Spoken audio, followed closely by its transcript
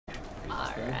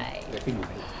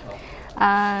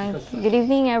Good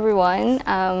evening, everyone.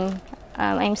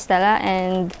 I'm Stella,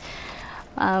 and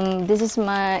this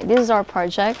is our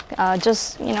project.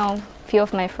 Just few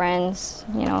of my friends,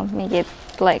 make it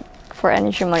like for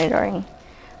energy monitoring.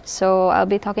 So I'll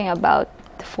be talking about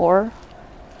the four: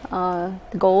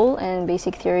 the goal and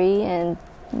basic theory, and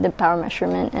the power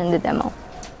measurement and the demo.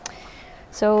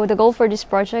 So the goal for this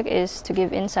project is to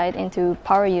give insight into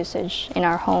power usage in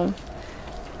our home.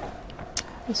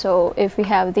 So if we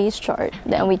have this chart,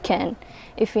 then we can,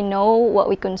 if we know what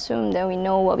we consume, then we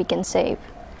know what we can save.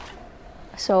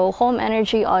 So home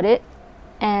energy audit,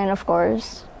 and of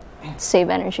course, save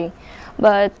energy.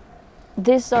 But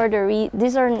these are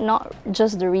not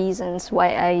just the reasons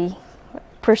why I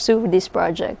pursue this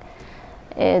project.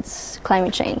 It's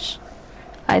climate change.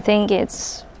 I think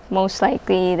it's most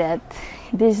likely that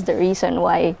this is the reason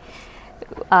why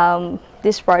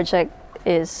this project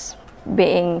is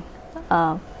being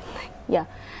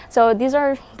So these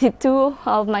are the two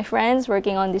of my friends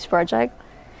working on this project.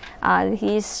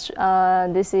 This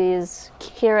is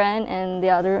Kiran, and the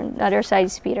other side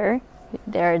is Peter.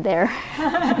 They're there.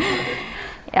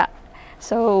 Yeah.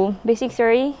 So basic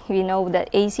theory, we know that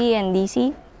AC and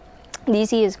DC.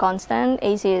 DC is constant,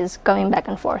 AC is coming back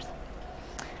and forth.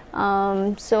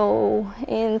 So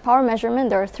in power measurement,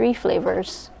 there are three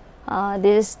flavors.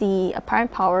 This is the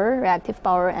apparent power, reactive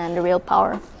power, and the real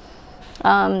power.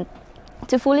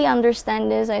 To fully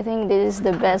understand this, I think this is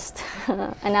the best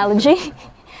analogy.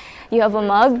 You have a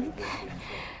mug.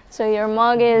 So your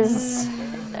mug is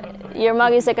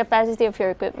the capacity of your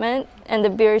equipment, and the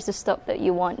beer is the stuff that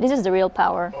you want. This is the real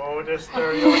power. Oh, the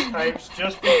stereotypes,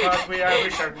 just because we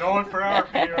Irish are known for our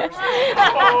beers.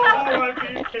 Oh, I'm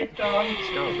being kicked on.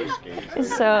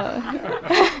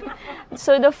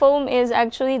 So the foam is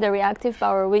actually the reactive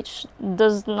power, which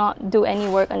does not do any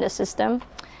work on the system.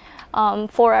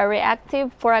 For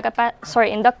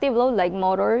inductive load like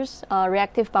motors,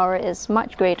 reactive power is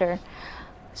much greater.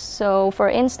 So for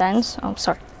instance,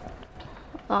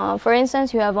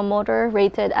 you have a motor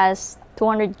rated as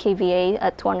 200 kVA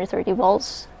at 230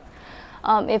 volts.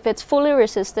 If it's fully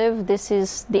resistive, this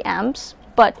is the amps.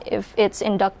 But if it's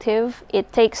inductive,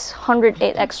 it takes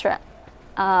 108 extra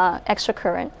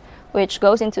current, which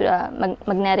goes into the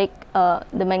magnetic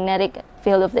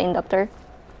field of the inductor.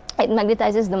 It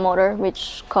magnetizes the motor,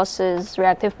 which causes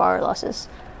reactive power losses.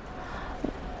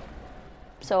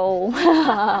 So,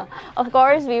 of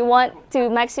course, we want to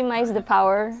maximize the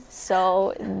power.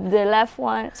 So the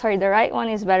right one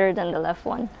is better than the left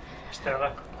one.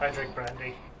 Stella, I drink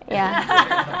brandy. Yeah,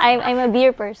 I'm a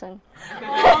beer person.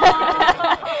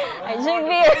 I drink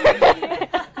beer.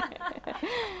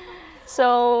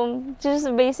 So just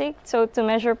the basic. So to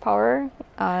measure power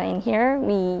in here,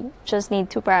 we just need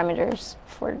two parameters.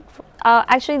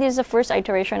 Actually, this is the first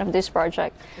iteration of this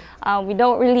project. We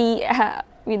don't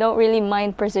really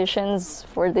mind precisions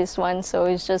for this one, so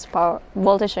it's just power,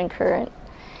 voltage, and current.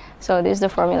 So this is the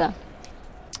formula.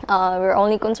 We're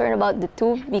only concerned about the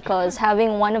two because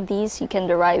having one of these, you can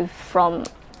derive from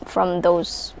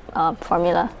those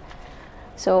formula.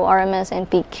 So RMS and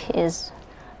peak is.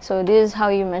 So this is how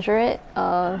you measure it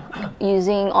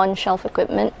using on-shelf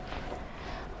equipment.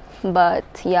 But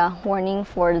yeah, warning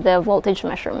for the voltage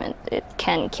measurement, it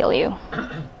can kill you.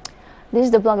 This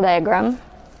is the block diagram.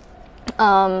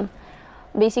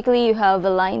 Basically, you have a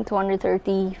line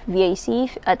 230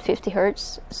 VAC at 50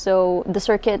 Hertz. So the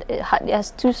circuit, it has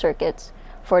two circuits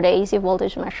for the AC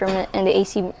voltage measurement and the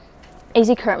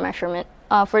AC current measurement.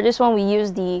 For this one, we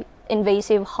use the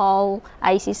invasive Hall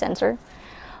IC sensor.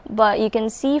 But you can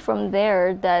see from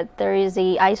there that there is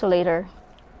a isolator.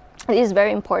 It is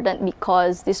very important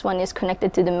because this one is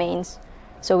connected to the mains.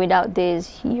 So without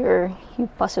this, you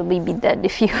possibly be dead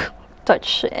if you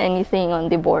touch anything on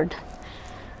the board.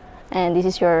 And this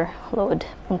is your load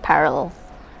in parallel.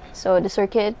 So the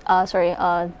circuit,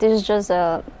 this is just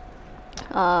the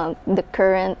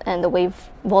current and the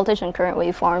voltage and current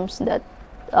waveforms, that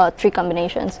three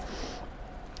combinations: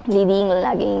 leading,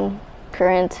 lagging,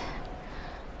 current.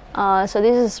 So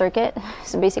this is a circuit.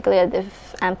 It's basically a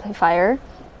diff amplifier.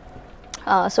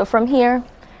 So from here,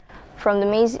 for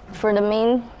the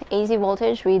main AC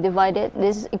voltage, we divide it.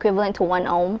 This is equivalent to 1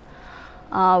 ohm.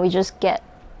 We just get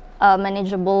a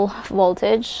manageable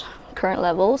voltage, current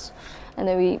levels, and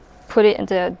then we put it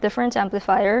into a different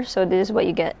amplifier. So this is what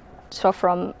you get. So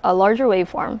from a larger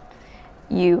waveform,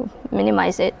 you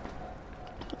minimize it,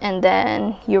 and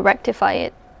then you rectify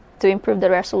it to improve the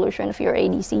resolution of your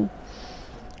ADC.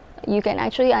 You can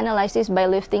actually analyze this by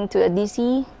lifting to a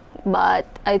DC, but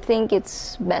I think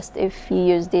it's best if you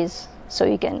use this so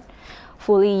you can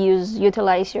fully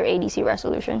utilize your ADC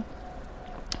resolution.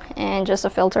 and just a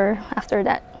filter after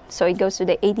that. So it goes to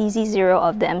the ADC0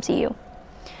 of the MCU.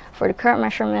 For the current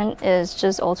measurement is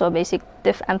just also a basic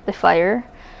diff amplifier.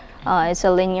 It's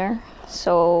a linear,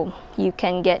 so you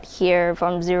can get here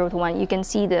from 0 to 1. You can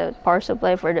see the power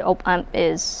supply for the op amp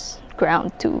is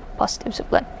ground to positive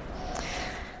supply.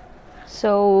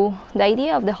 So the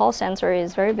idea of the Hall sensor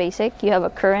is very basic. You have a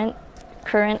current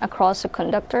across a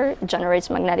conductor, it generates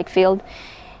magnetic field,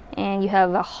 and you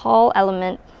have a Hall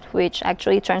element which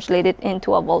actually translated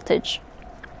into a voltage,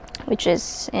 which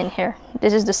is in here.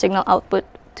 This is the signal output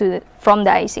from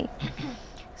the IC.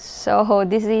 So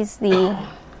this is the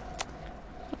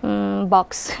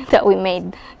box that we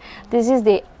made. This is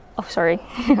the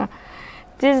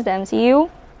this is the MCU,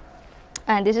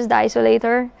 and this is the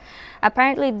isolator.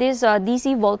 Apparently this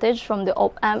DC voltage from the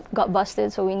op amp got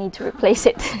busted, so we need to replace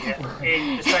it. Yeah,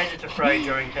 it decided to fry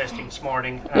during testing this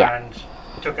morning Yeah. and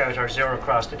took out our zero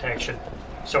cross detection,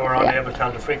 so we're unable to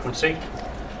tell the frequency.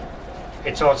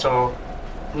 It's also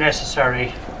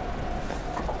necessary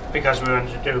because we want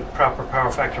to do proper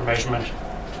power factor measurement.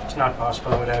 It's not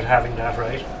possible without having that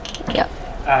right. Yeah.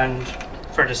 And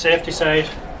for the safety side,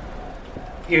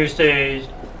 use the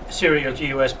serial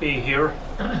USB here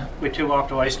with 2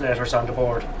 opto isolators on the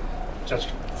board, just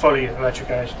fully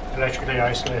electrically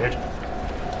isolated.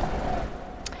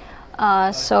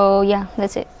 So yeah,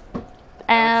 that's it.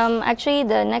 Actually,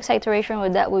 the next iteration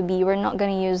with that would be we're not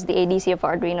going to use the ADC of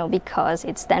Arduino because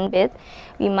it's 10-bit.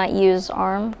 We might use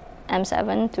ARM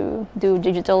M7 to do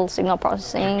digital signal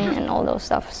processing and all those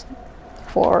stuffs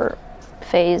for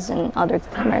phase and other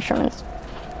measurements.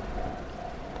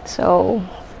 So,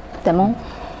 demo.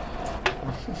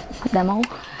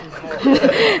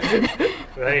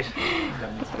 Right.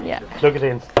 Yeah. Plug it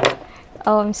in.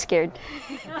 Oh, I'm scared.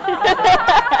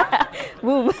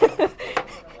 Boom.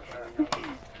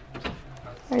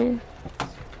 Are you?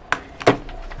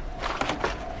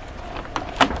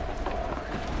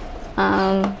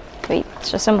 Wait,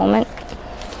 just a moment.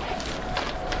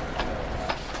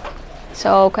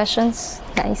 So, questions,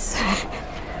 guys?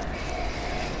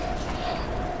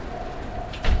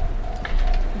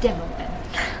 Demo then.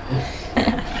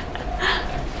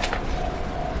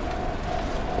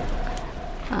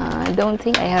 I don't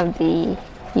think I have the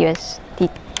USB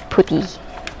putty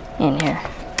in here.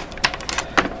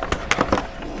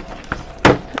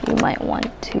 You might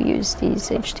want to use these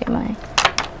HDMI.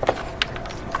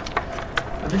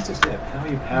 I missed a step. How are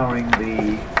you powering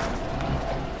the...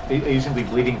 Are you simply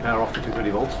bleeding power off to 230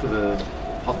 volts for the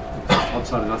hot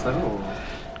side of that, or...?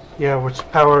 Yeah, it's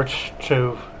powered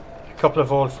through a couple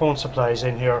of old phone supplies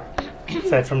in here,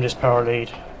 fed from this power lead.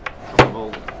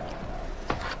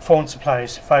 Phone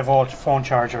supplies, 5-volt phone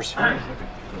chargers.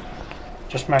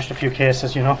 Just mashed a few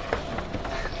cases, you know.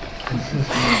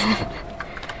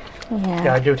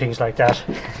 Yeah, I do things like that.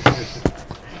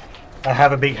 I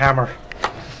have a big hammer.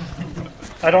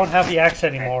 I don't have the axe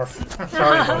anymore.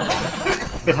 Sorry about it.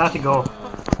 It had to go.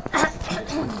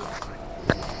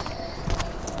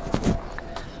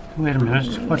 Wait a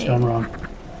minute, what's done wrong?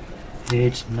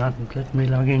 It's not letting me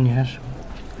log in yet.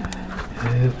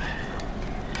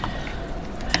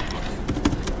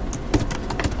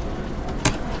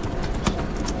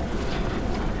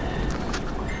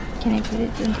 Can I put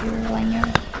it into your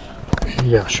lanyard?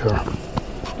 Yeah, sure.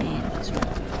 And this one.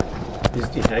 Is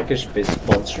the Hackerspace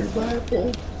sponsored by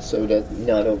Apple so that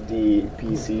none of the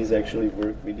PCs actually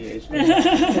work with the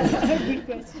HDMI? Good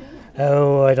question.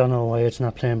 Oh, I don't know why it's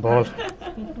not playing ball.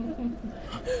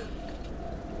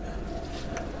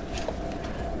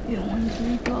 You don't want to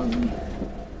recall.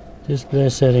 Display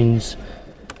settings.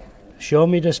 Show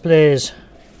me displays.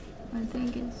 I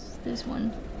think it's this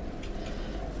one.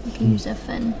 You can use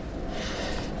FN.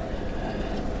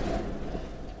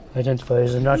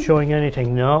 Identifiers are not showing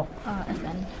anything, no.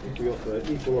 FN. We offer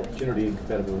equal opportunity and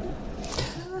compatibility.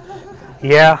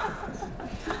 Yeah.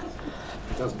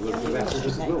 It doesn't work with that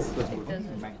as well. It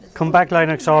doesn't work. Come back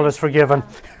Linux, all is forgiven.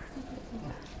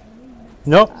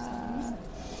 Nope.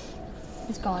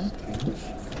 It's gone.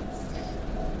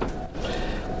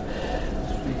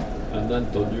 And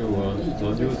then don't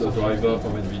use the driver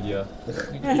from NVIDIA.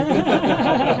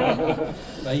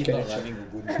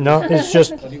 No, it's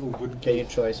just... Can you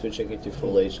try switching it to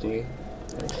full HD?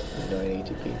 Like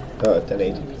 980p?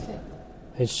 1080p.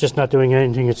 It's just not doing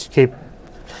anything, it's keep...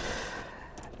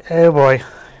 Oh boy.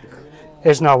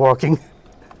 It's not working.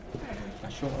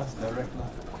 Show us directly.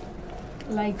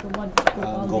 Like what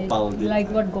Gopal did. Like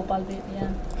what Gopal did,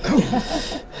 yeah.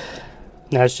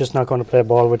 No, it's just not going to play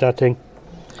ball with that thing.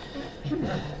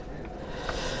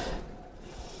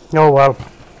 Oh well.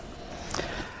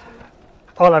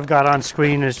 All I've got on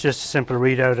screen is just a simple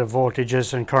readout of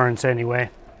voltages and currents anyway.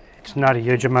 It's not a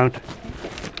huge amount.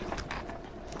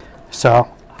 So,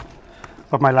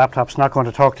 but my laptop's not going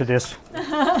to talk to this.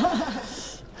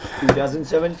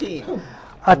 2017.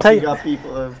 I'll tell you. Got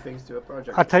people things to a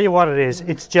project. I'll tell you what it is.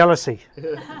 It's jealousy.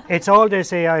 It's all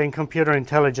this AI and computer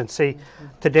intelligence. See,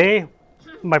 today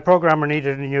my programmer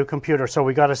needed a new computer, so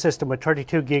we got a system with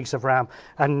 32 gigs of RAM,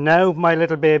 and now my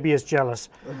little baby is jealous.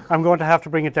 I'm going to have to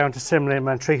bring it down to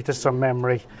Simlim and treat it to some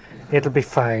memory. It'll be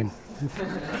fine.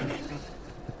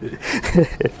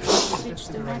 Switch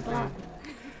to Mac lab.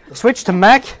 Switch to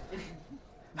Mac?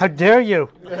 How dare you?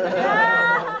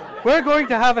 We're going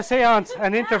to have a seance,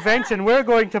 an intervention. We're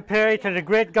going to pray to the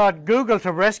great God Google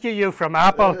to rescue you from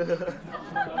Apple. Go into the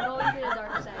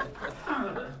dark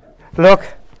side. Look,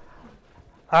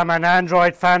 I'm an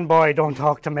Android fanboy. Don't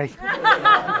talk to me.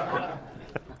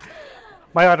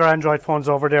 My other Android phone's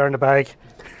over there in the bag.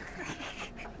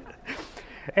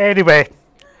 Anyway,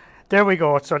 there we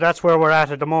go. So that's where we're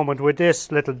at the moment with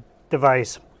this little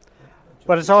device.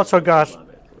 But it's also got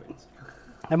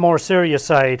a more serious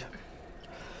side.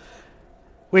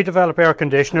 We develop air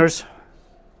conditioners,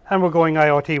 and we're going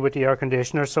IoT with the air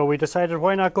conditioner, so we decided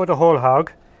why not go the whole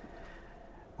hog.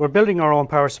 We're building our own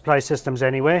power supply systems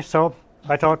anyway, so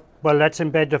I thought, well, let's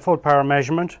embed the full power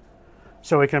measurement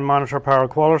so we can monitor power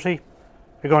quality.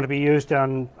 They're going to be used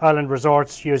on island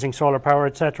resorts using solar power,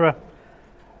 etc.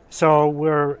 So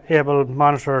we're able to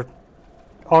monitor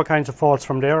all kinds of faults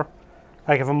from there.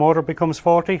 Like if a motor becomes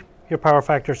faulty, your power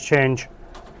factors change.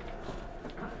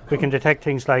 We can detect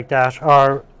things like that,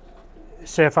 or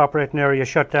safe operating area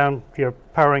shutdown. You're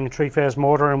powering a 3-phase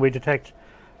motor and we detect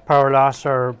power loss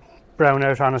or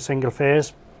brownout on a single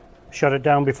phase. Shut it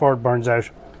down before it burns out.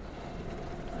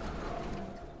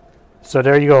 So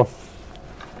there you go.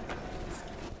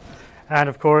 And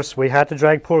of course we had to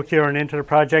drag poor Kieran into the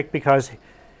project because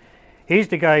he's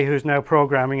the guy who's now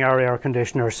programming our air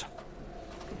conditioners.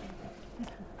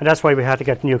 And that's why we had to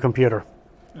get a new computer.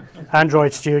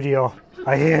 Android Studio.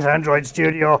 I hate Android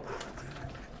Studio.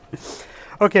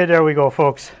 Okay, there we go,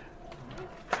 folks.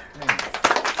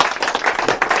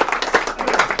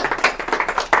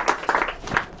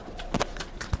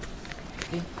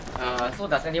 So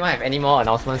does anyone have any more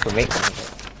announcements to make?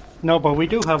 No, but we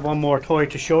do have one more toy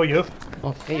to show you.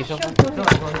 Okay, you show.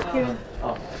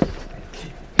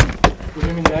 Good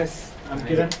evening, guys. I'm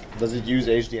Kiran. Does it use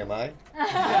HDMI?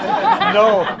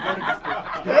 No.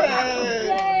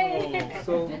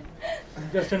 So,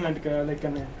 just an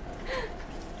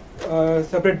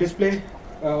separate display,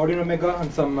 Arduino Mega,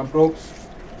 and some probes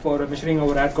for measuring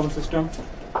our ad count system.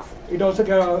 It also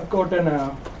got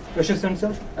an pressure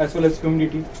sensor as well as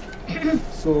humidity.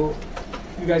 So,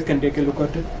 you guys can take a look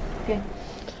at it. Okay.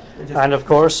 And of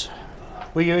course,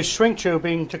 we use shrink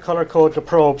tubing to color code the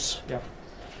probes. Yeah.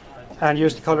 And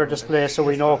use the color display so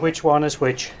we know which one is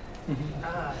which.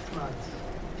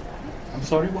 I'm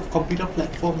sorry, what computer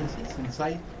platform is this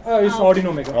inside? It's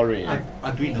Arduino Mega.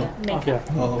 Arduino? Yeah.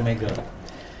 Oh, Mega.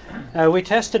 We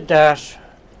tested that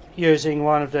using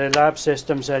one of the lab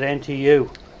systems at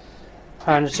NTU,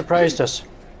 and it surprised us.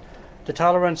 The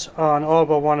tolerance on all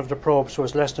but one of the probes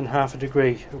was less than half a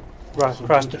degree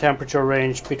across the temperature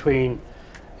range between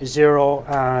 0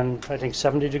 and I think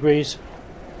 70 degrees.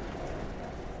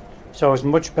 So it was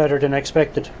much better than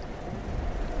expected.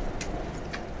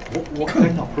 What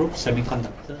kind of probe?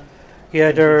 Semiconductor?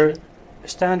 Yeah, they're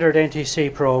standard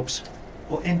NTC probes.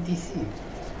 Oh, NTC.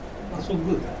 Not so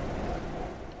good.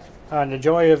 And the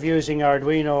joy of using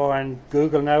Arduino and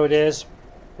Google nowadays,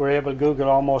 we're able to Google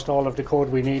almost all of the code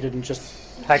we needed and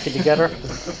just hack it together.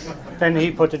 Then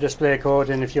he put the display code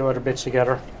and a few other bits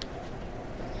together.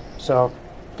 So,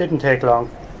 didn't take long.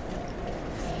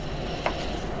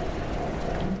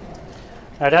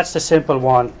 Now that's the simple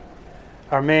one.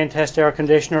 Our main test air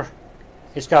conditioner,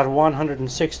 it's got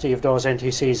 160 of those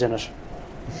NTCs in it.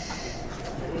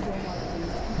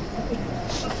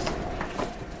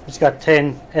 It's got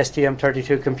 10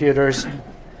 STM32 computers,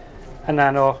 a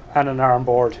Nano and an ARM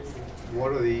board.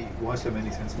 Why so many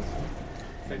sensors?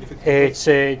 It's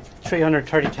a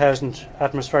 330,000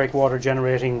 atmospheric water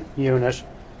generating unit,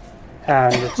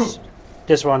 and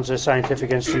this one's a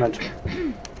scientific instrument.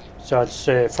 So it's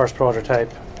a first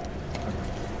prototype.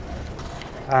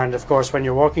 And of course, when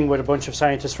you're working with a bunch of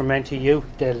scientists from NTU,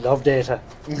 they love data.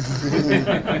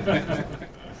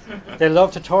 They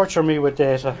love to torture me with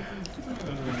data.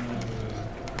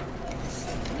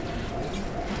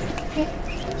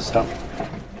 So,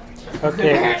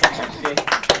 okay.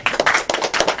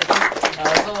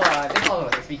 That's all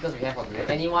the speakers we have for today.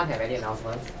 Anyone have any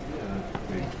announcements?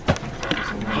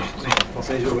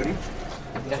 Already?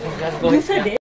 Just go.